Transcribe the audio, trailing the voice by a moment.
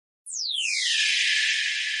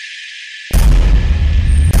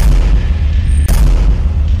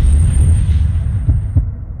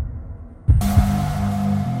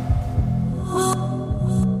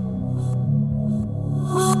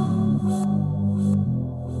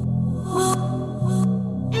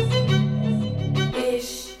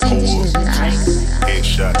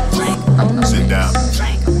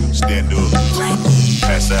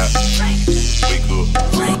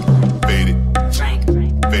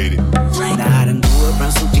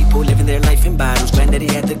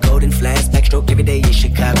Everybody had the golden flash, backstroke every day in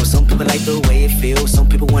Chicago. Some people like the way it feels, some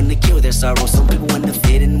people want to kill their sorrow. Some people want to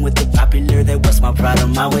fit in with the popular, that was my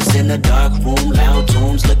problem. I was in a dark room, loud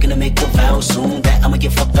tunes, looking to make a vow soon that I'ma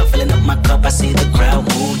get fucked up, filling up my cup. I see the crowd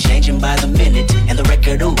mood changing by the minute, and the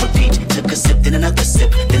record on repeat. Took a sip, then another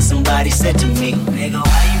sip, then somebody said to me, nigga,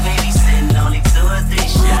 why you babysitting? Only 2 or 3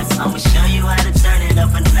 shots. I'ma show you how to turn it up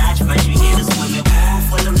a notch. First you get a swimming pool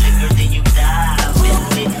full of liquor, then you dive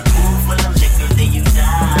in it. Pool full of liquor, then you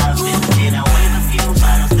dive in it. I wave a few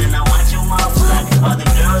bottles, then I watch them all fly. All the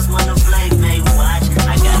girls wanna play, they watch.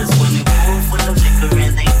 I got a swimming pool full of liquor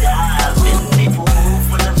and they dive in it. Pool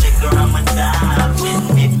full of liquor, I'ma dive in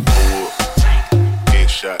it.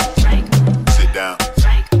 Headshot, sit down,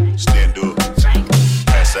 stand up,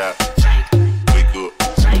 pass out, wake up,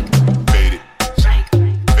 fade it,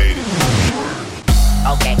 fade it.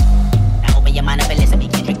 Okay, now open your mind up and listen to me,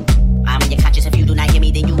 Kendrick. I'm in your conscience. If you do not hear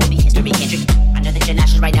me, then you will be history, Kendrick. I know that you're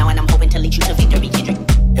nauseous right now, and I'm hoping to lead you to victory, Kendrick.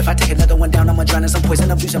 If I take another one down, I'ma drown in some poison,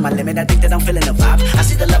 abusing my limit. I think that I'm feeling the vibe. I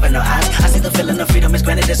see the love in her eyes. I see the feeling of freedom is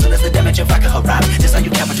granted as soon as the damage of vodka arrives. This how you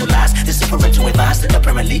capitalize. This is parental advice. That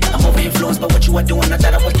apparently I'm over influenced by what you are doing. I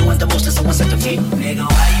thought I was doing the most, and someone said to me, nigga,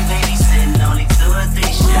 why you babysitting? Only 2 or 3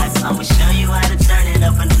 shots. I'ma show you how to turn it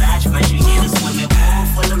up a notch. First you get a swimming pool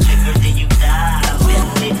full of liquor, then you dive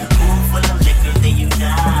in it. Pool full of liquor, then you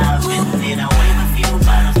dive in it. I wave a few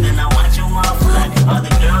bottles, then I watch them all fly. All the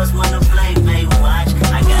girls wanna play, they watch.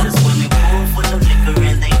 I got a swimming pool full of liquor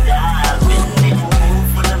and they dive in it. Pool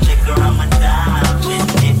full of liquor, I'ma dive in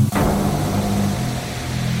it.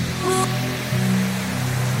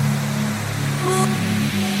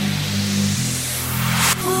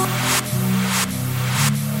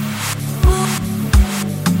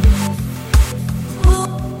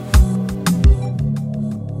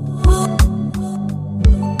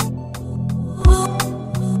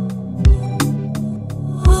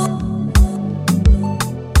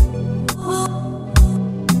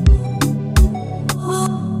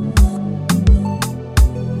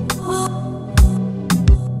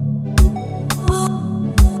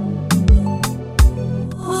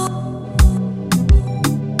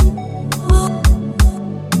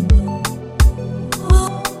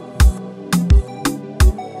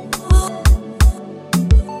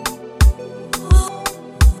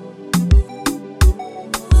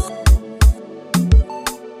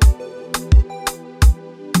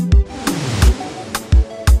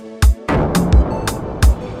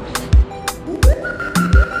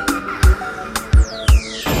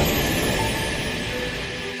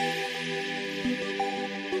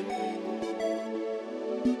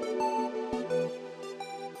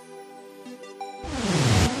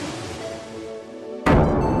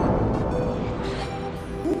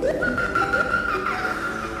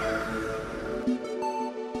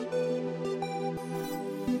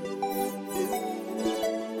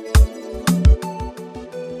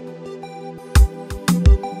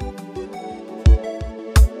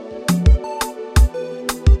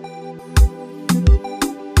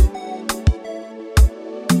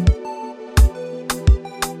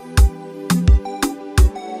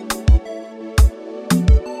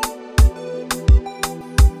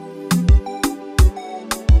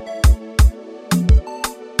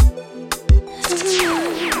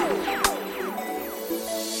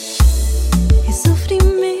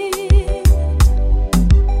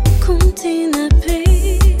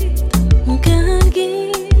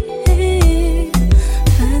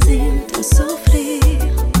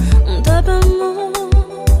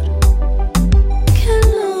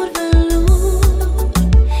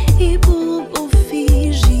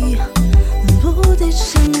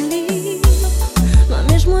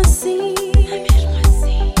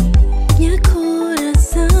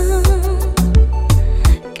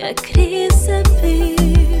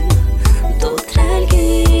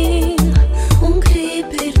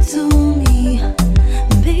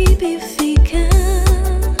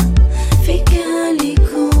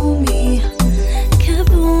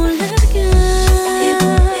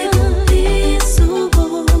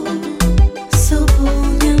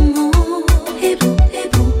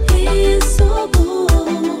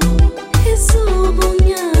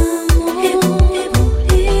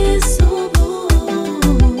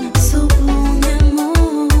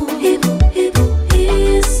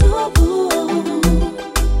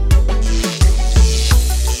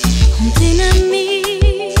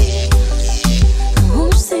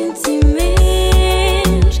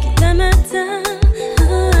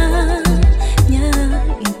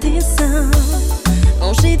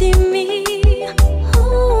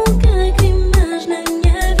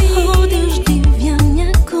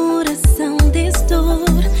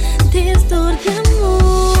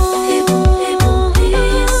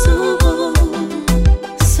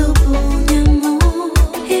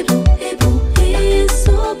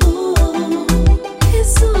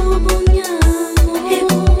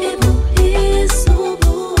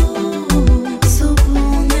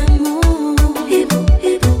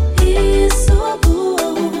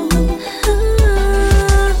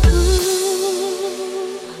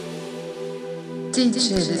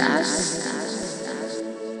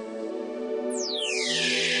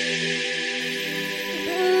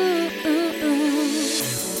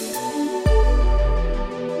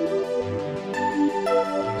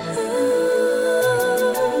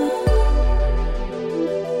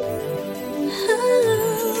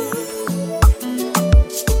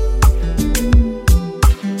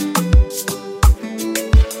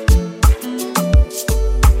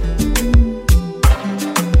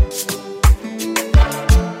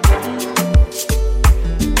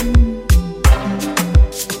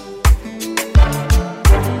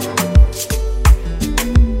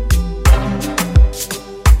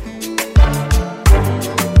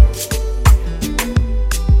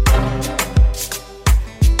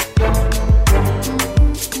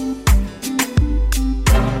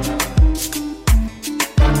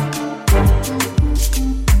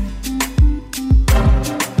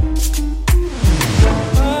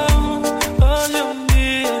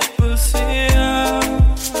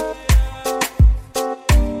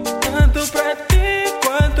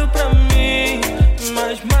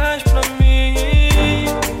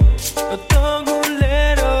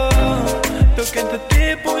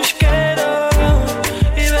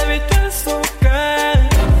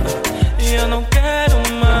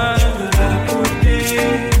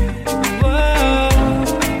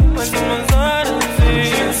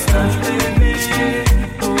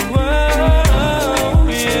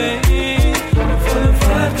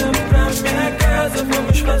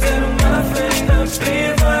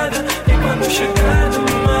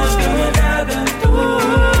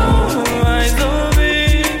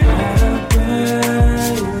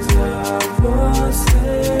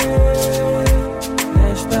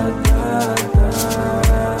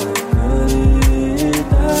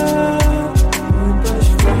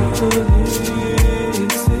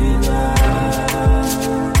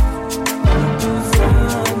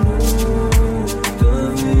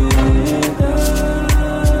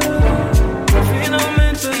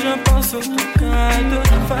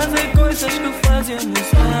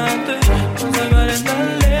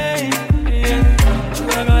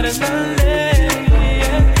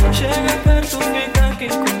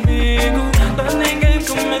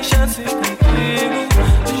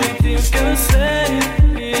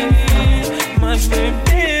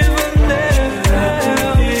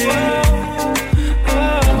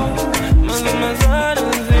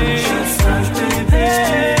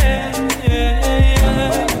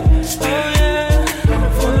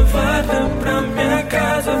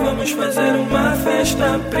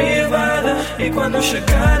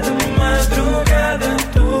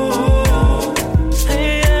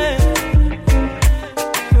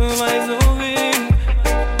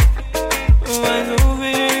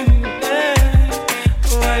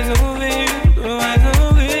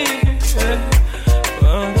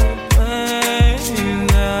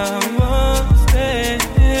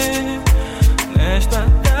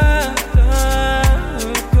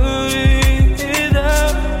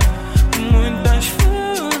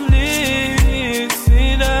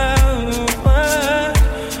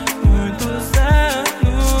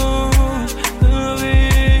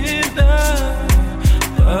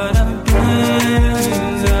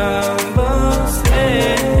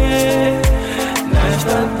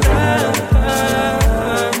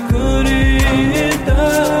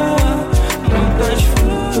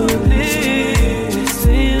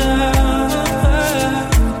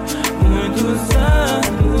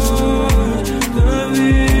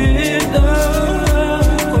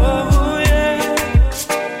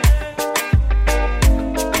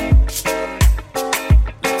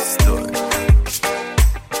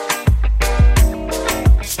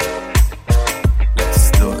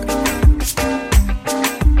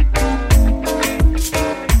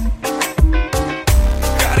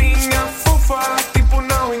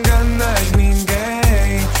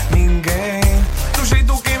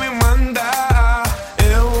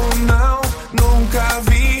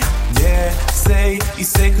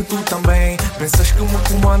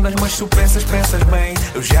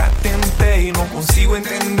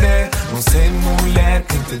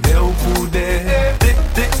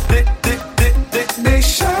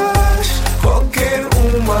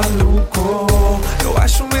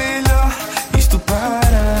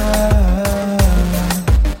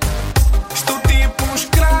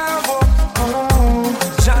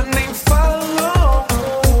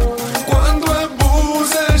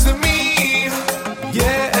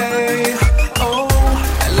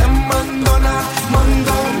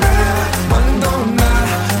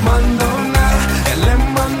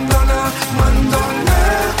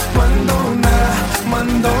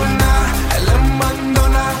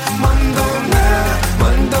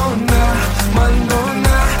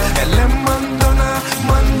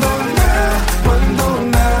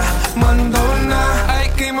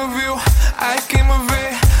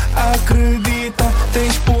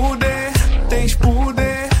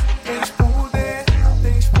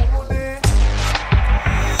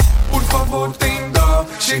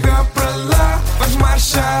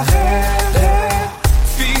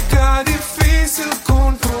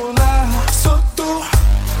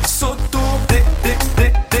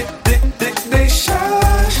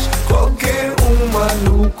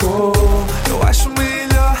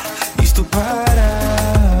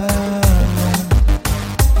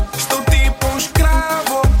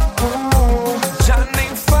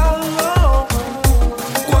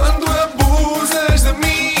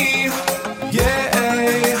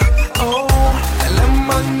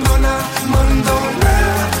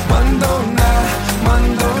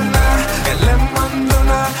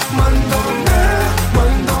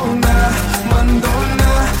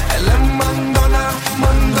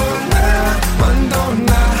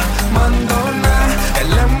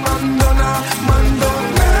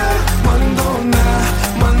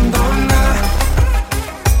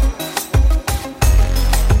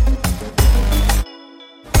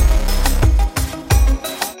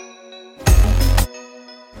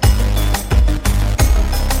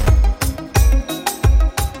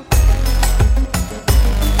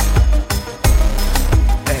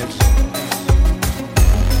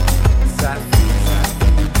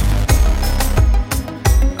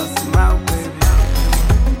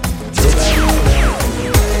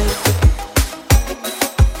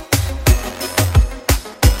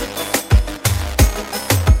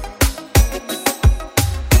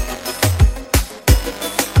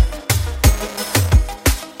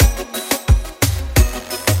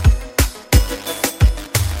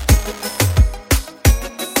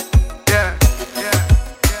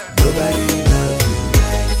 Nobody loves you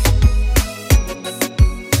like.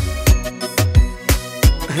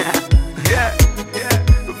 Yeah,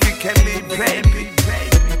 we can leave, baby.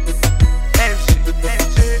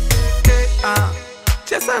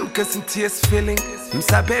 Já sabe que eu senti esse feeling. Me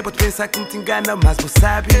sabe, pode pensar que me te engana, mas você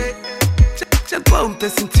sabe. Já estou a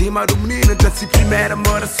sentir mal do menino. Já se primeiro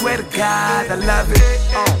amor, I swear to God, I love it.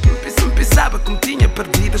 Me pensava que me tinha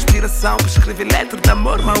perdido a inspiração para escrever letra de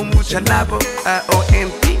amor, mas o mundo já lavo.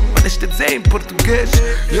 A-O-N-T, mas deixa dizer em português.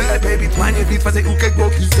 Yeah, baby, tu minha vida, fazer o que eu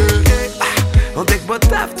quiser. Onde é que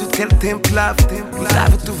botava tudo que era tempo love?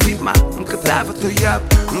 Usava tu vivo, mas nunca dava tu up.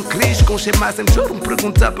 Não querias com cheio mais em juro, me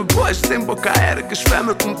perguntava boas, sem boca era que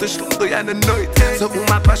esfama como te estudo na noite. Sou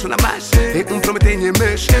uma apaixona mais, e prometenha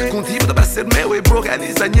mês. Contigo dá para ser meu e vou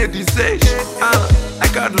realizar minha desejo.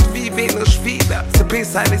 Agora vivemos vida, se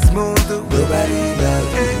pensar nesse mundo. Nobody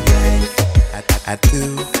loves you, babe. I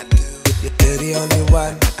do. You're the only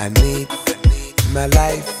one I need in my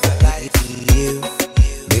life. You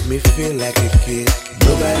make me feel like a kid.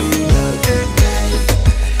 Nobody loves you,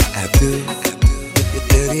 I do.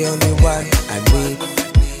 You're the only one I need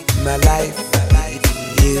in my life.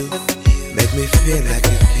 You make me feel like a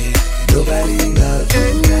kid. Nobody loves you.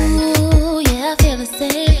 Ooh, yeah, I feel the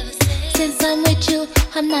same. Since I'm with you,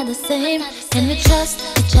 I'm not the same. And we trust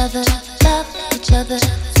each other, love each other.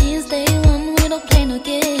 Since day one, we don't play no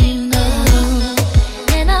game, no.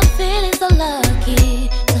 And I'm feeling so lucky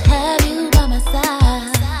to have you by my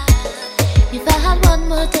side. If I had one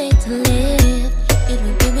more day to live, it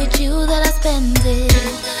would be with you that I spend it.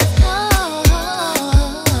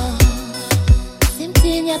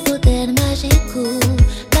 Sem-tinha poder mágico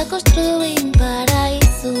pra construir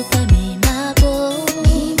paraíso pra mim, amor.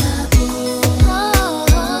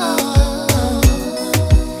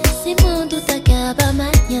 Se o mundo te acaba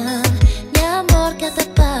amanhã, meu amor quer te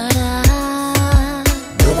parar.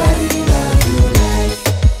 Nobody loves you like.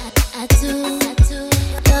 I do.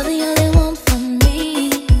 You're the only one for me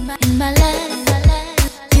in my life.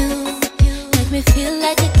 You make me feel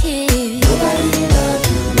like a kid. Nobody loves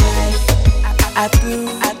you like. I do.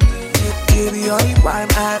 You're the only one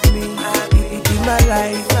I need in my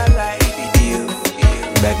life. You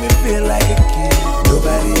make me feel like a kid.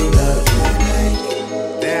 Nobody loves you like.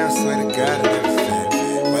 Damn, swear to God, I never felt.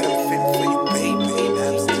 But I'm feeling for you, baby.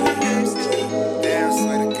 I'm still. Damn,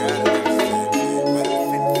 swear to God, I never felt. But I'm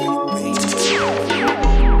feeling for you, baby.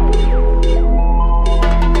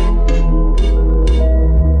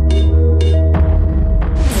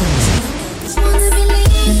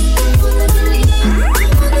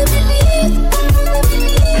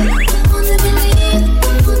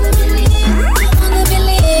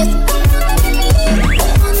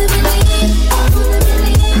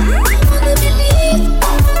 Wanna believe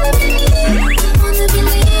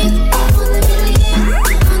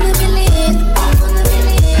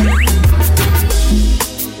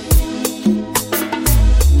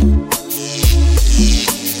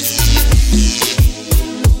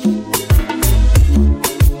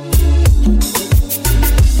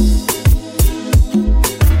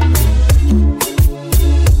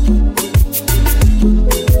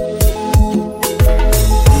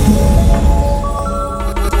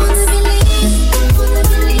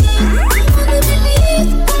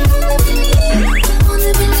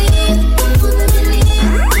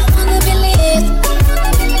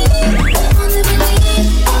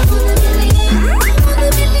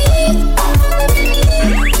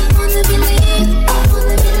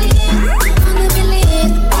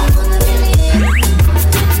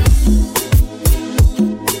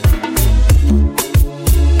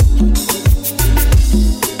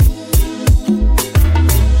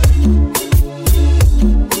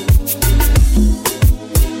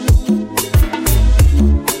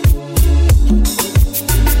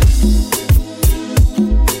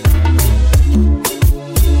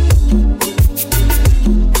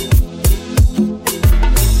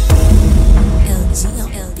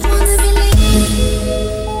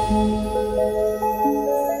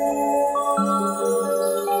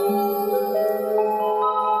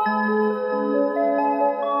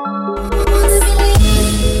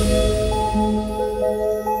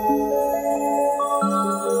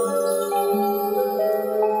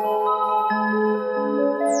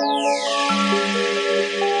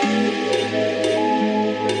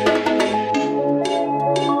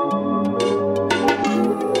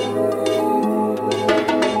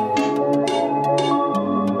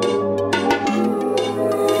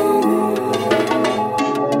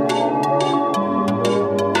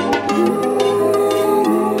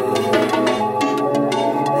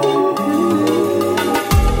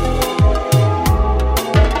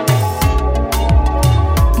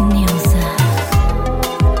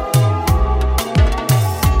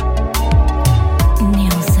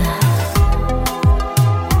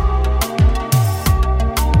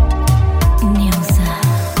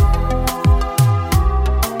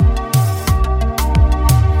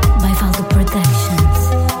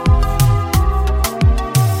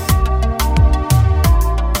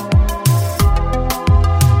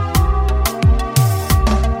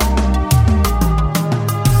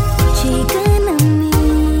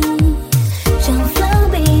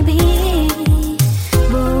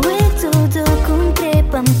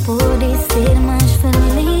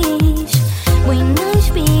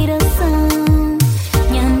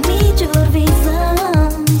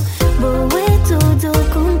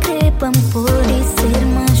pra me poder ser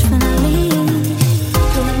mais feliz.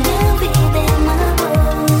 Tu minha vida é uma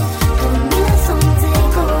boa, tu minha sonhos é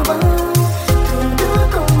bom. Tudo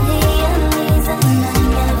com realiza na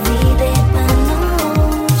minha vida é pra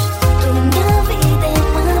nós. Tu minha vida é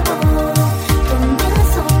uma boa, tu minha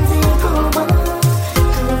sonhos é bom.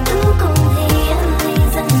 Tudo com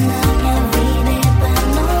realiza na minha vida é pra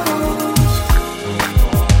nós.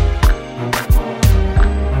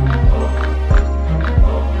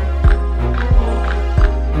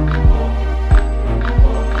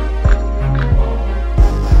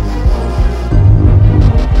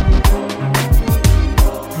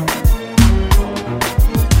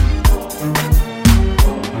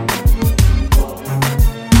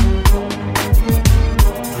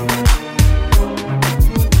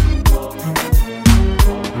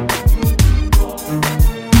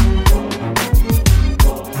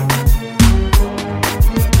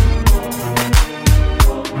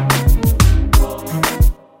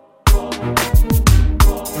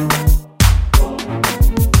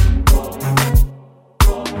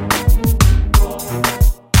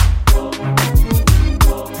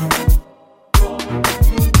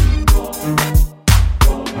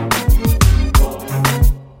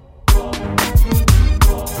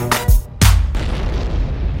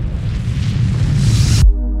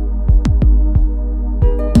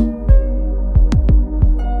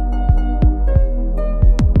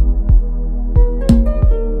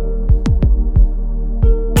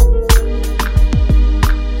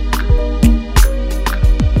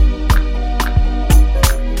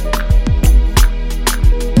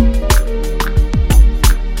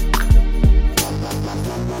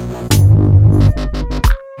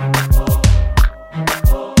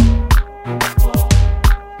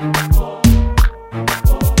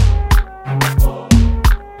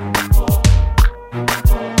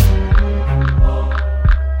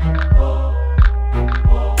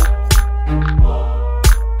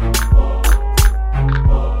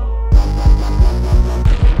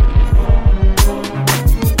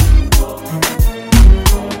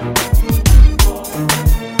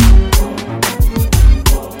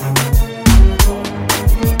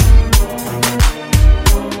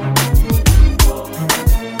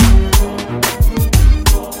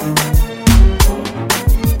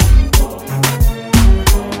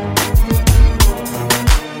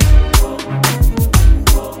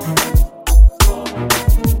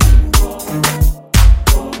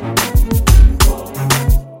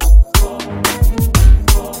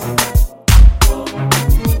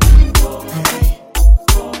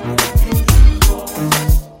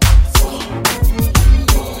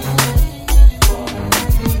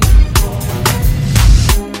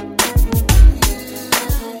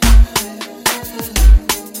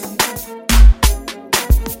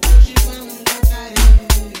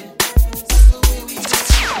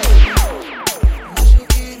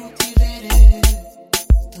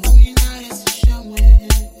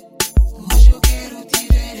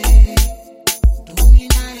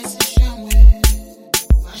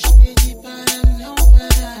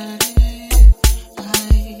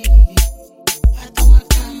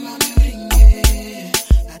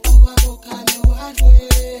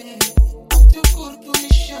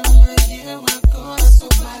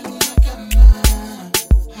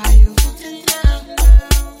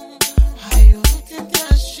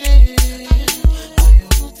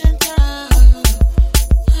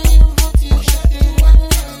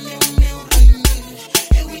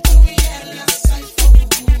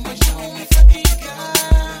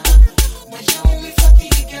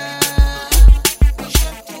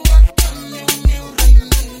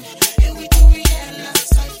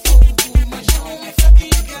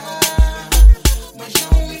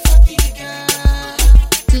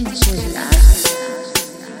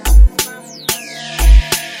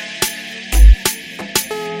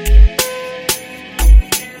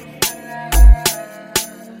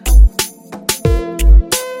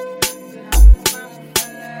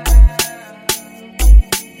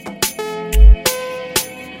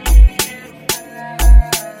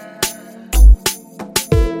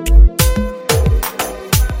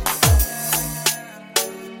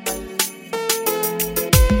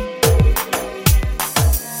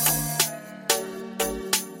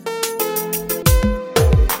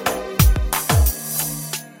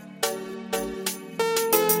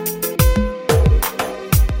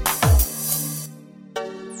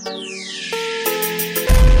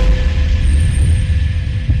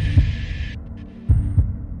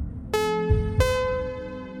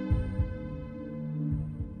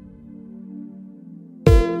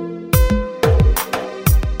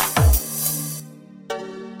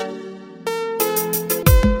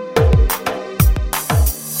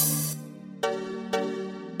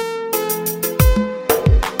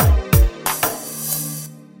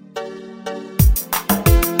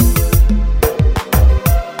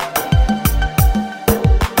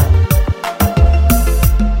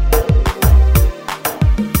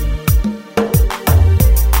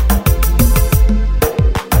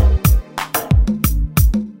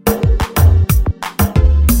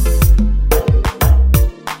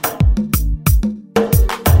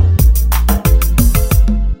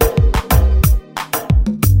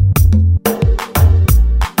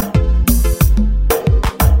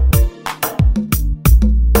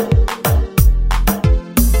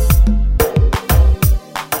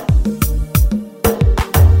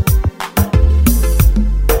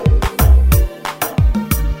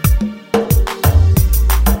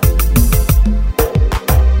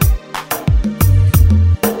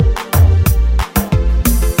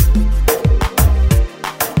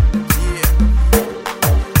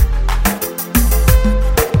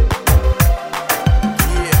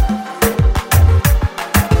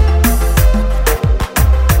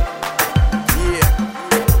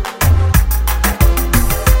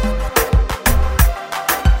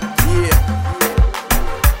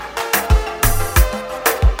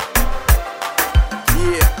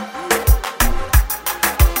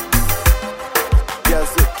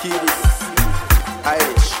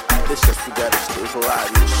 deixa sugar os teus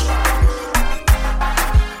lábios.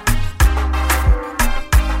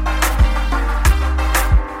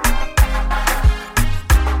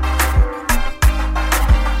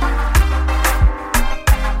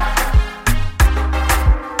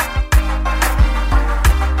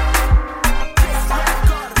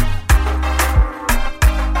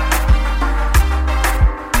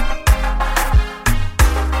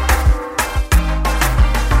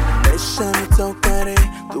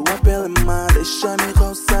 Deixa-me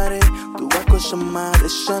roçar, tua coxa má,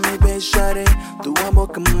 deixa-me beijar, tua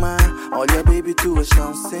boca má. Olha baby, tu és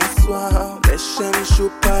tão sensual. Deixa-me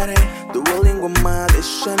chupar, tua língua má,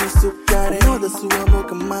 deixa-me sucar. Toda sua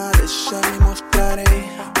boca má, deixa-me mostrar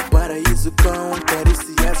o paraíso com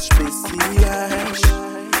carícias especiais.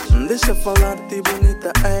 Deixa falar-te,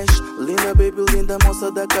 bonita és. Linda baby, linda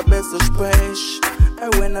moça da cabeça aos pés. I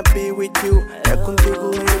wanna be with you. É contigo,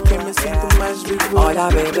 linda, que me sinto mais vivo. Olha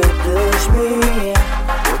baby, diz-me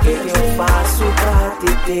o que eu faço pra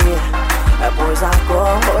te ter. Pois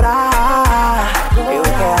agora eu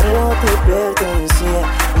quero te pertencer.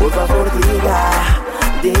 Por favor diga,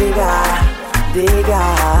 diga, diga.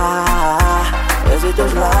 Desde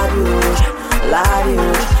teus lábios,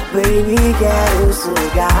 lábios, baby, quero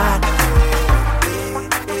sugar.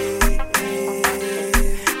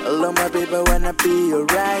 Hello my baby, I wanna be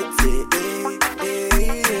alright.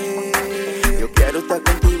 Eu quero estar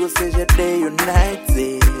contigo, seja day or night.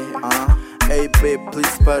 Hey baby,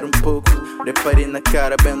 please para um pouco. Repare na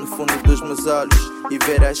cara, bem no fundo dos meus olhos, e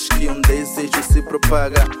verás que um desejo se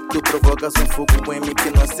propaga. Tu provocas um fogo em mim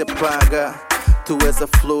que não se apaga. Tu és a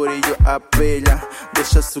flor e eu a abelha.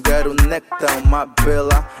 Deixa sugar o néctar, uma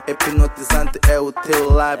bela. Hipnotizante é o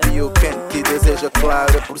teu lábio. Quem te deseja,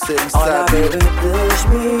 claro, é por ser um sábio. Olha baby,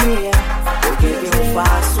 diz-me o que eu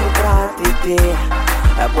faço pra te ter.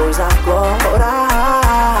 Pois agora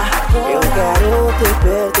eu quero te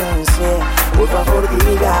pertencer. Por favor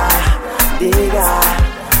diga, diga,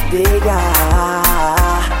 diga.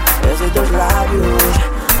 Desde teus lábios,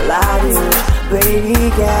 lábios,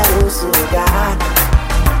 baby, quero sugar.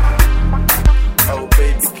 Oh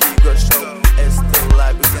baby, que gostou. Esse teu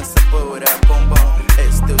lábio tem sabor a bombom.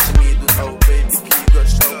 Esse teu gemido, oh baby, que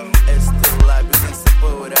gostou. Esse teu lábio tem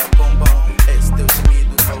sabor a bombom. Esse teu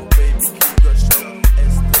gemido, oh baby, que gostou.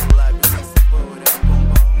 Esse teu lábio tem sabor a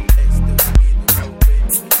bombom. Esse teu gemido, oh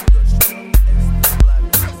baby, que gostou. Esse teu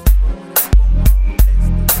lábio tem sabor a bombom. Esse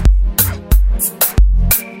teu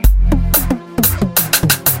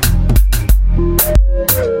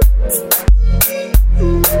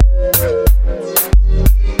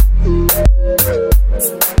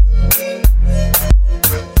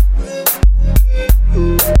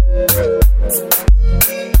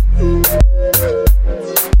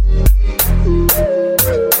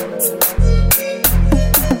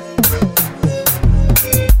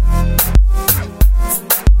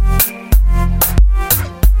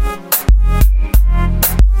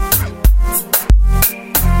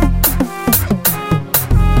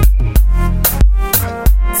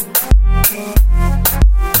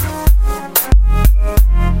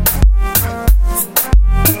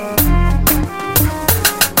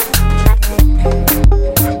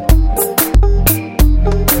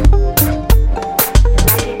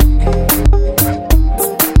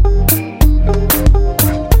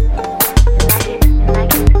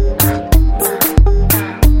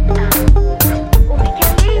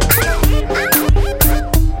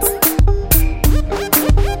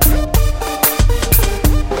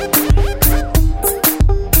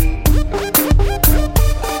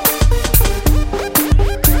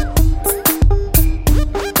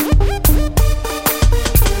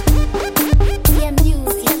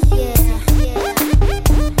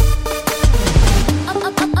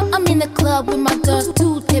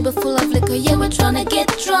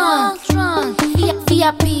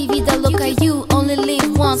VIP, vida louca, you only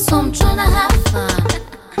live once, so I'm tryna have fun.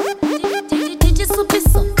 DJ subir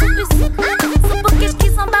som, só porque es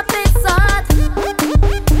kizomba pesado.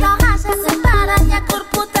 Não racha, separa, minha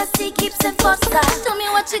corpo tá seguindo sem força. Show me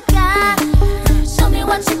what you got, show me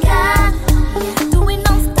what you got. Do it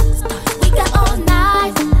non-stop, we got all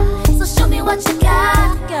night. So show me what you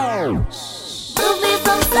got. Move it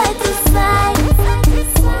from side to side.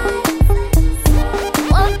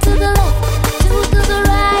 One to the left, two to the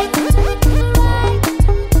right.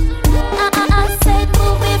 I said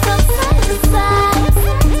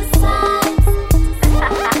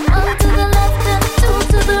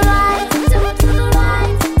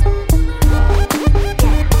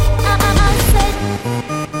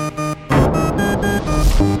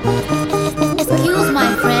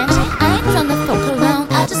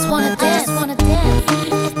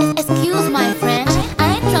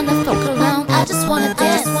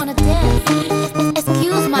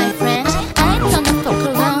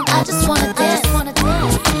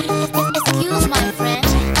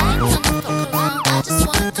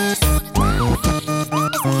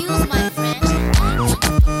Excuse my French.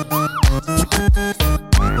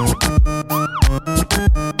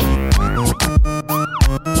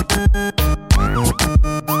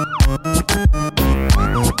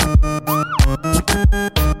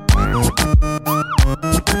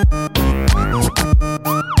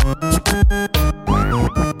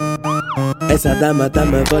 Essa dama tá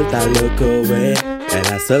me volta louco, ué.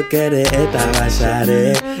 Ela só quer baixar,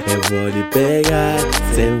 eu vou lhe pegar,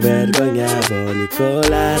 sem vergonha vou lhe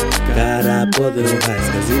colar. Cara podre não vai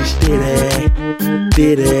resistir,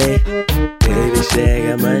 tire. Baby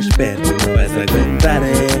chega mais perto, não vais aguentar,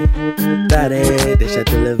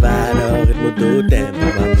 deixa-te levar ao ritmo do tempo.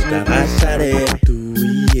 Vamos te arrachar, tu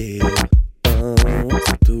e eu,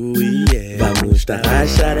 tu e eu. Vamos te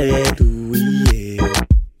arrachar, tu e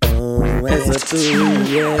eu, é só tu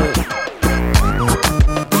e eu.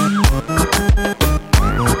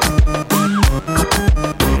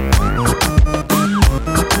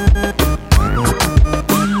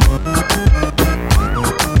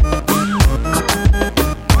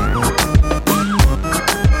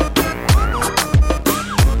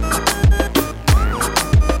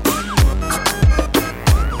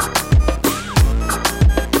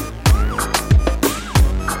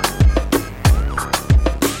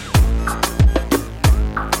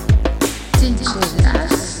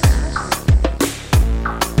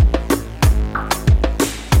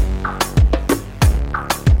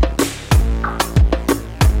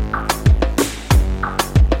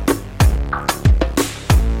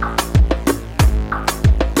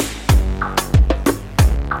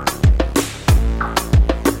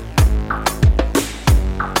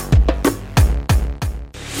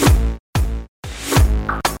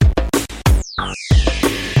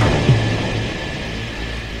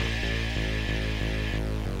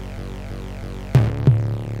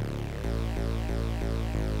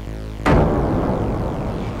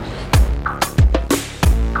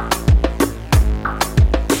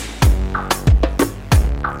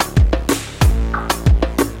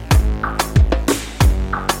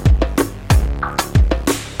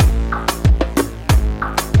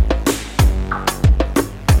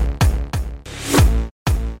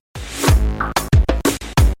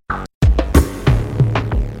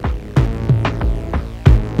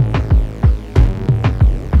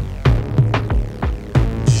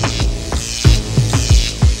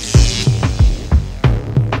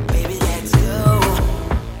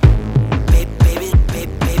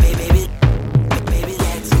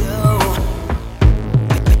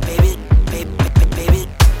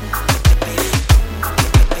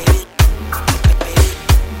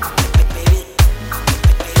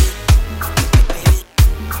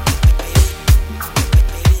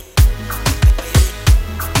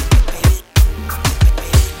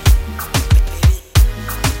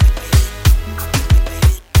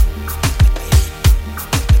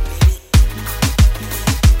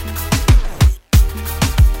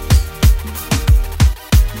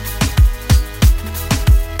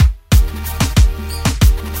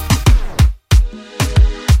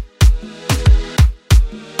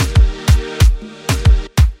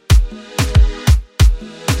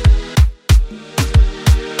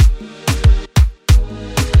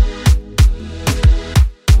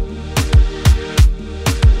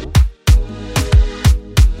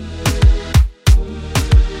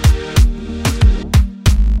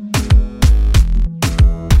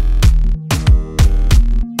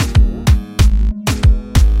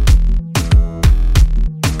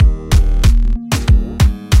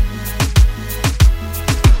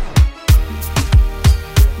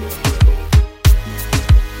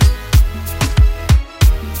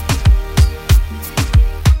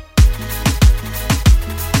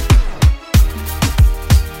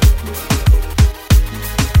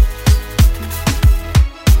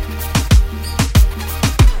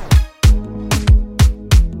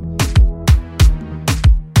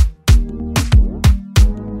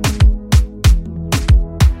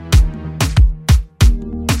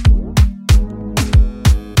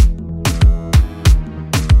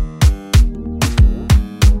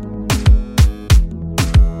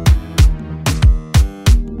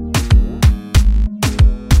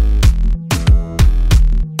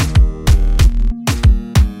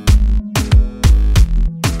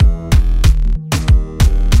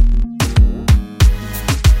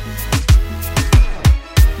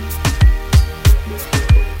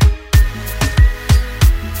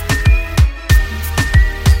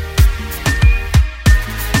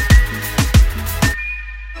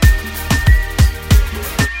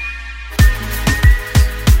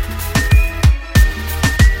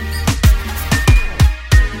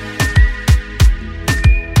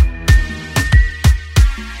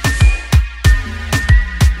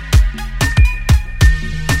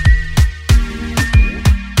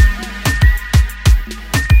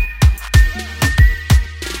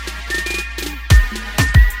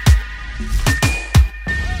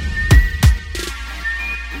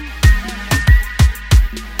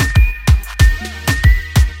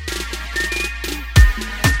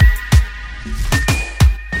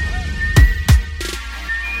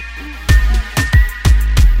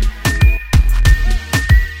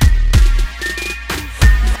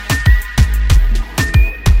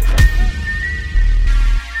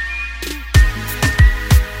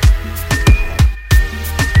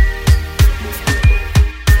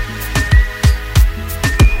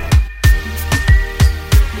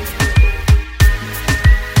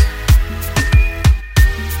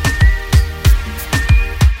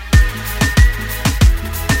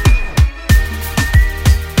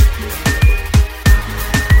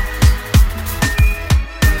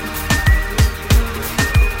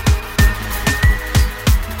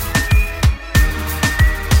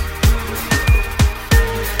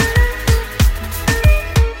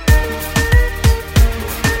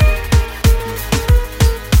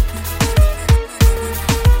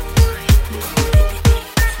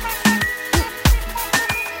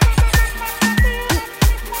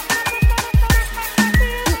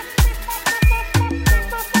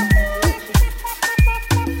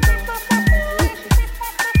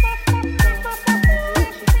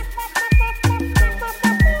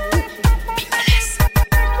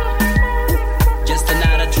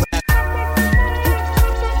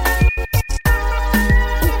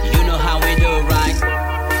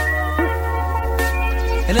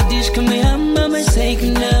 Ela diz que me ama, mas sei que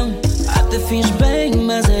não. Até fiz bem,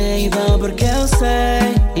 mas é em vão porque eu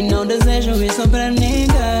sei. E não desejo isso pra ninguém.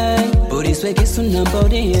 Por isso é que isso não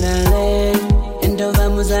pode ir além. Então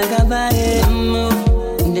vamos acabar, amor.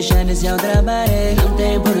 Deixar esse ao trabalho. Não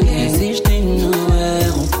tem por que insistir no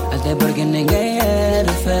erro. Até porque ninguém é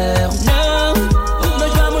de ferro. Não,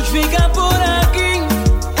 nós vamos ficar por aqui.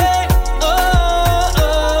 Hey, oh,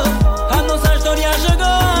 oh. A nossa história chegou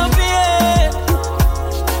ao fim.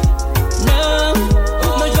 Não,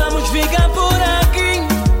 nós vamos ficar por aqui.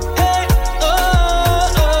 Hey, oh,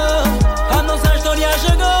 oh. A nossa história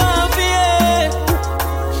chegou ao fim.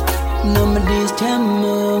 Não me diz te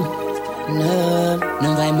amo.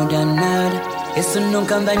 Não vai mudar nada. Isso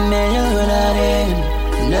nunca vai melhorar.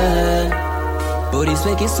 Não. Por isso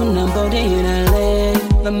é que isso não pode ir além.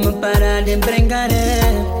 Vamos parar de brincar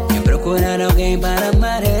e procurar alguém para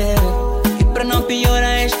amar. E para não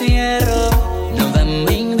piorar este erro, não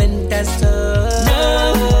vamos inventar só.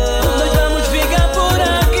 Não, nós vamos ficar por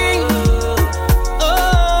aqui. Oh,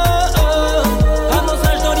 oh. A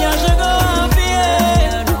nossa história chegou ao fim.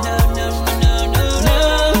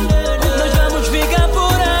 Não, nós vamos ficar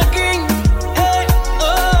por aqui. Hey, oh,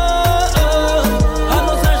 oh. A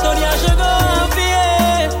nossa história chegou ao fim.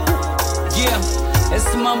 Yeah,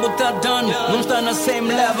 esse mambo tá done, não está na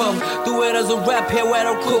same level. Tu eras o rap, eu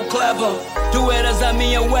era o cool clever. Tu eras a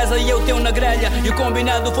minha Wesley e eu teu na grelha. E o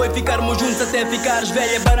combinado foi ficarmos juntos até ficares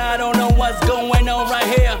velha. But I don't know what's going on right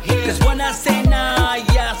here. Cause when I say nah,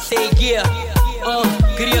 yeah, I say yeah.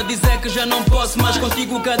 Queria dizer que já não posso mais.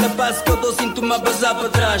 Contigo cada passo que eu dou sinto-me a basar para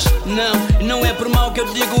trás. Não é por mal que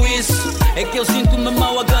eu digo isso. É que eu sinto-me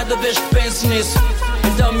mal a cada vez que penso nisso.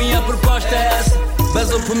 Então minha proposta é essa.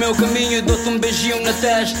 Basou pro meu caminho e dou-te um beijinho na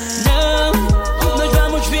testa. Não, nós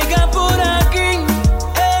vamos ficar por aqui.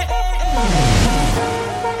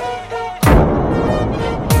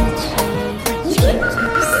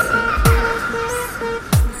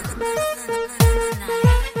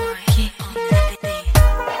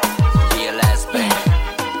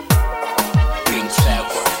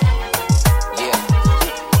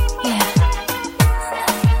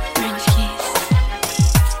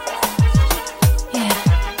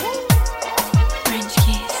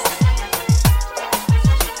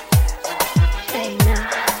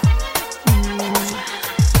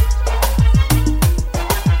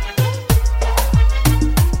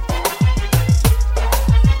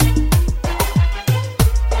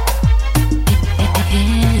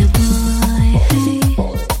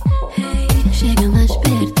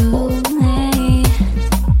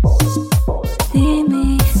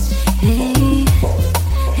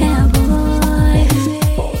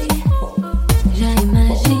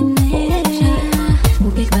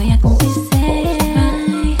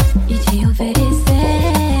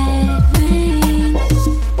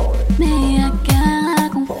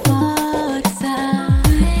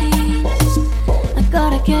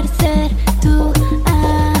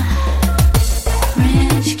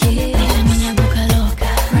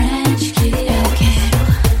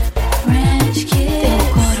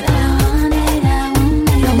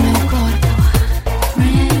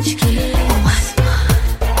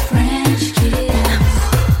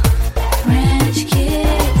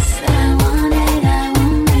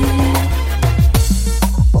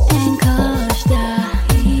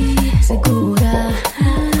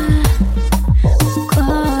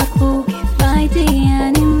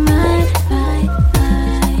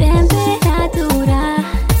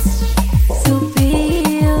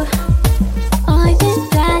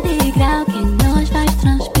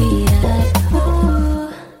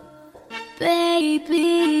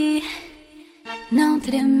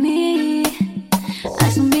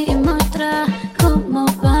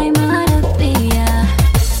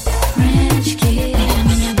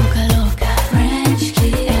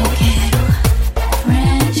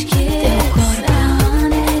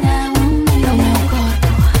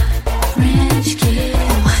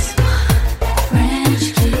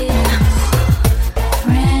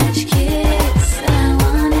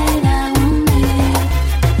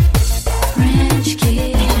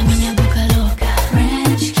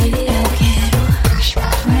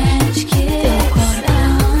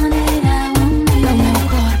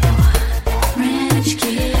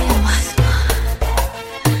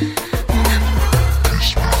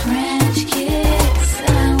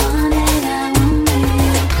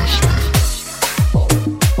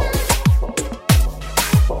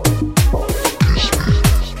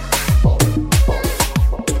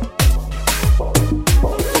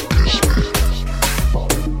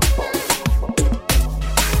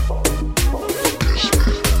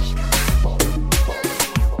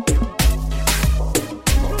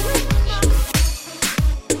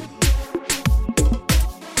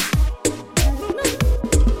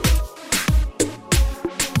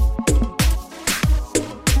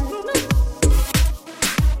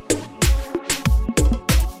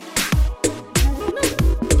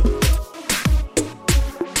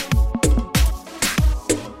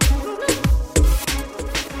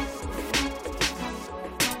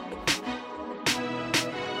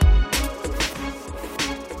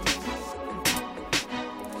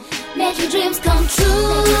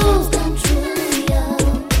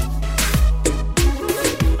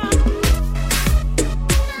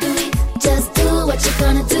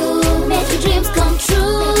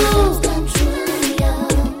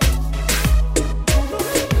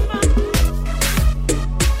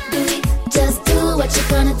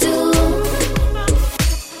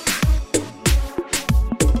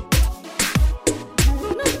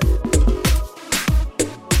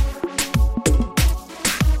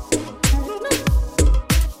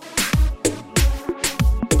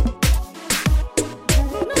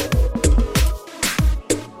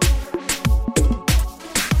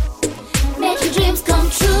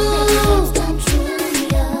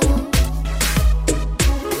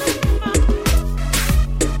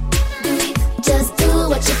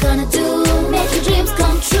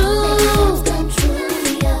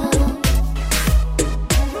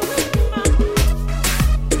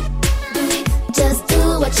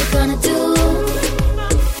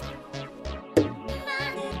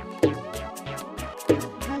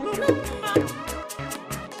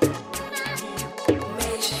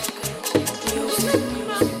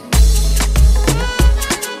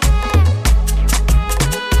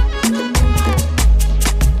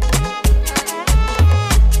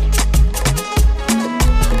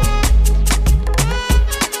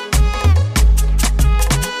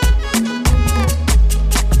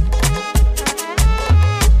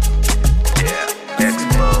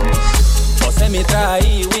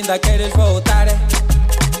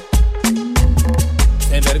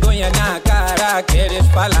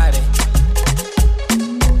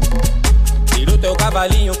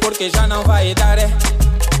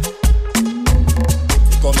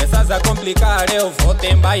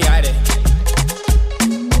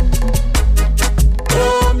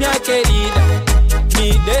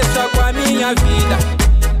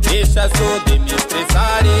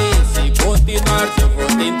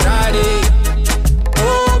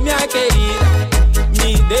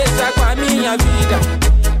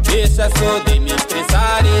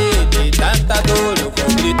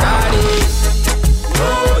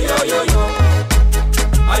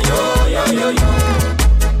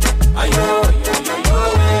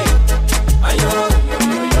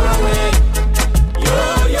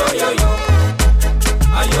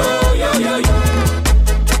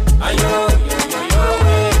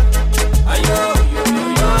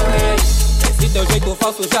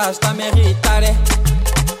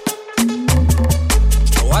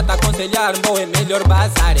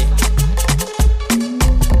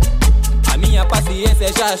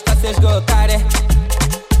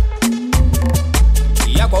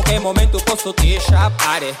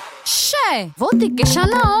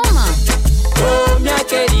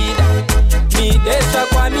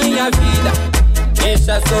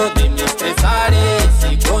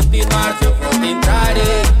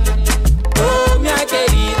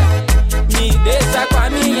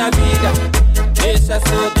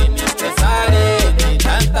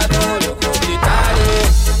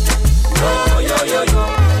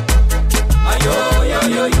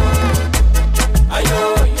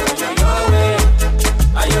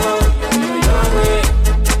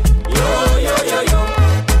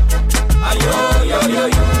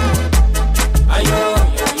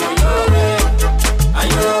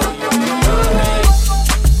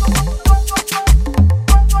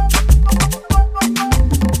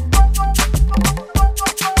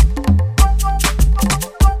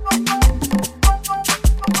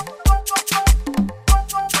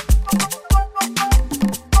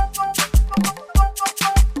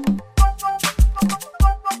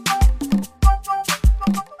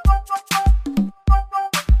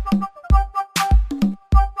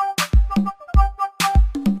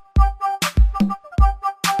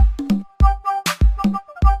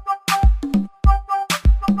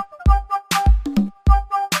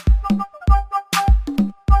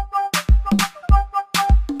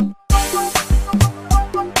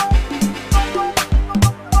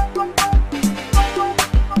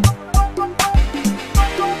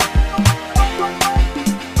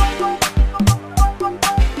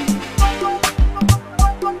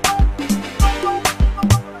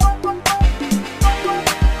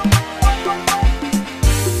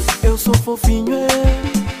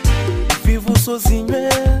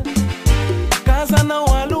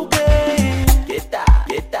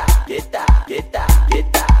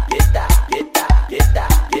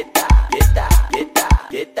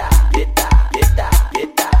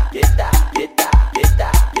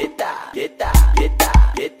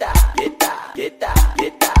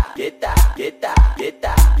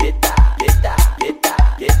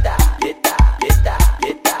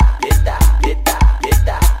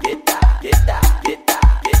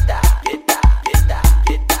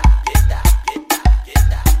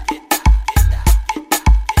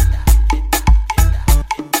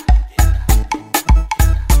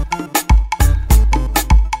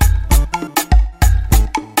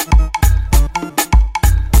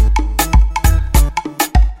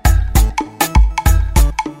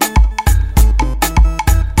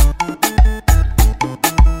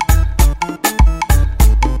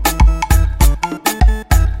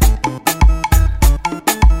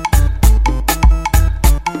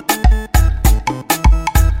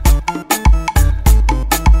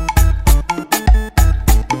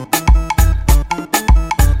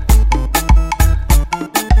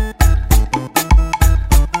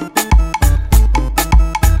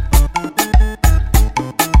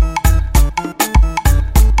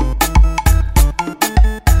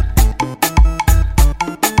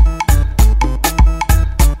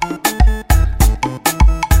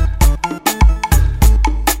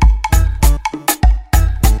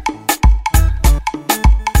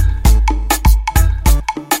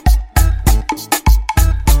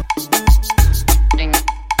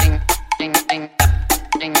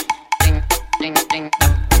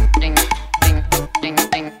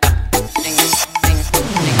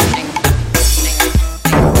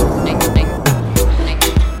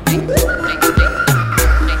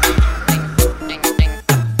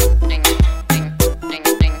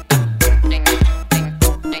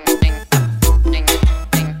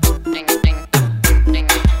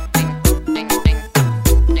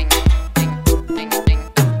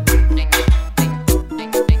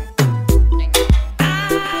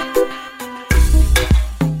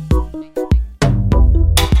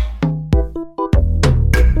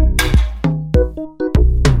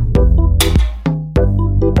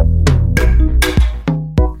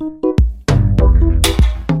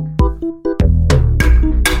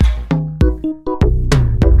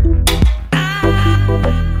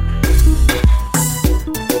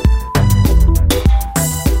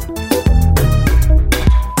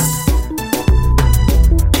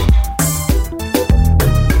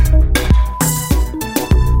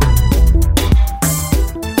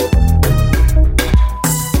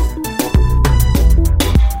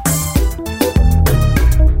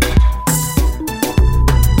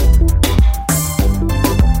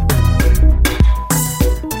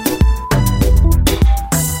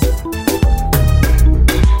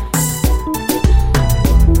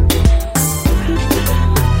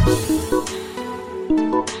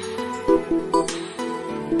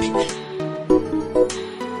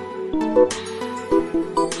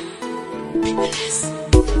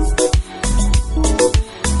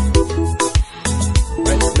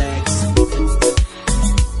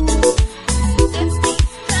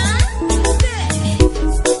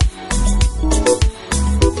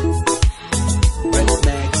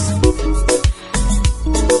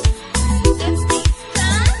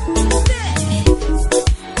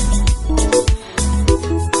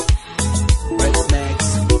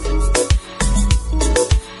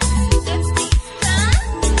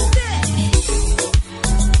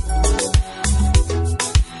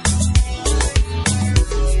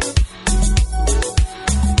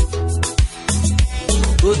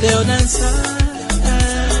 O teu dançar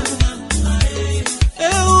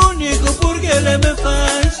é único porque ele me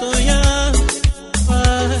faz sonhar,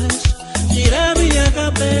 faz girar minha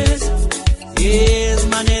cabeça e as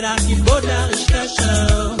maneira que botar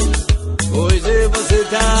escaixão. Pois é, você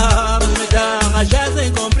dá, me dá rajar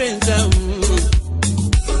sem compreensão.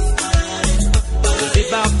 De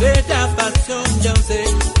perfeita paixão, não sei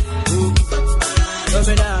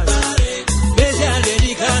homenagem, beija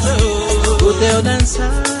dedicado. O teu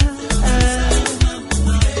dançar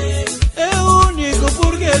é único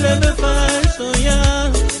porque ele me faz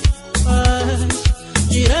sonhar, faz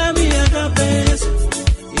girar minha cabeça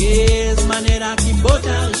e as maneira que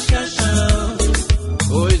botar escaixão.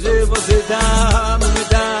 Pois é, você dá, me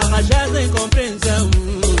dá rajar sem compreensão.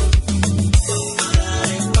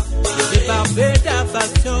 De perfeita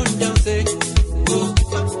paixão, não sei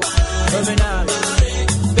homenagem,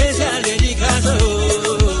 beija dedicado.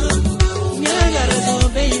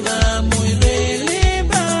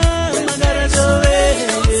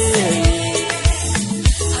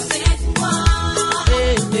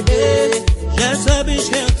 Já sabes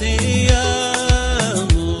que eu te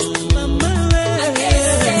amo,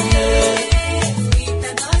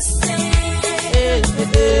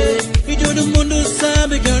 e todo mundo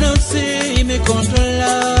sabe que eu não sei me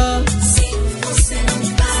controlar. Se você não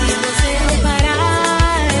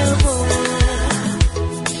parar, eu vou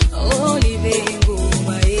Oliver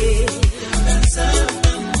Ngoma.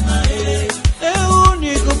 É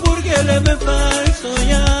único porque ele me faz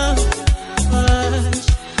sonhar, faz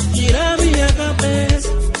girar minha cabeça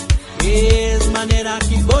e as maneira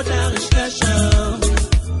que botar escaixão.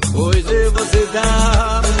 Pois é, você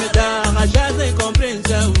dá, me dá rajar sem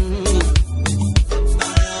compreensão.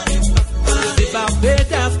 De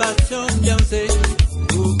perfeita paixão, não sei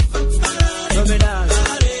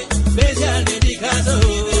homenagem, beija dedicado.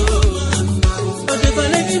 Eu te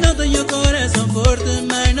falei que não tenho coração forte,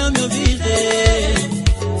 mas não me ouviste.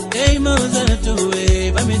 Teimosa tu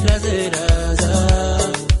vai me trazer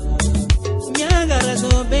azar. Me agarra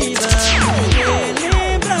só, baby, me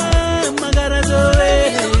lembra, me agarra só,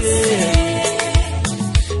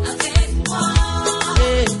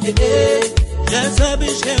 já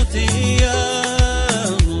sabes que eu te amo.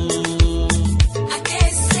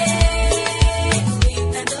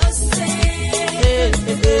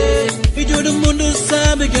 E todo mundo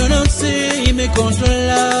sabe que eu não sei me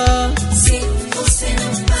controlar. Se você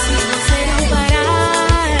não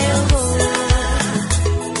parar, eu vou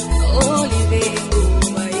Oliver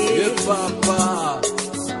Ngoma. Papa,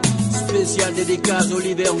 spécial dédicace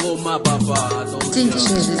Oliver Ngoma, papa.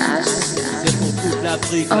 C'est pour toute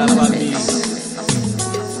l'Afrique, la famille.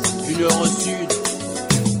 Du nord au sud,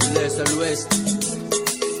 de l'est à l'ouest.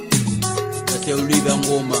 C'est Oliver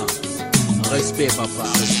Ngoma. Respect, papa,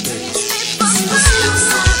 respect.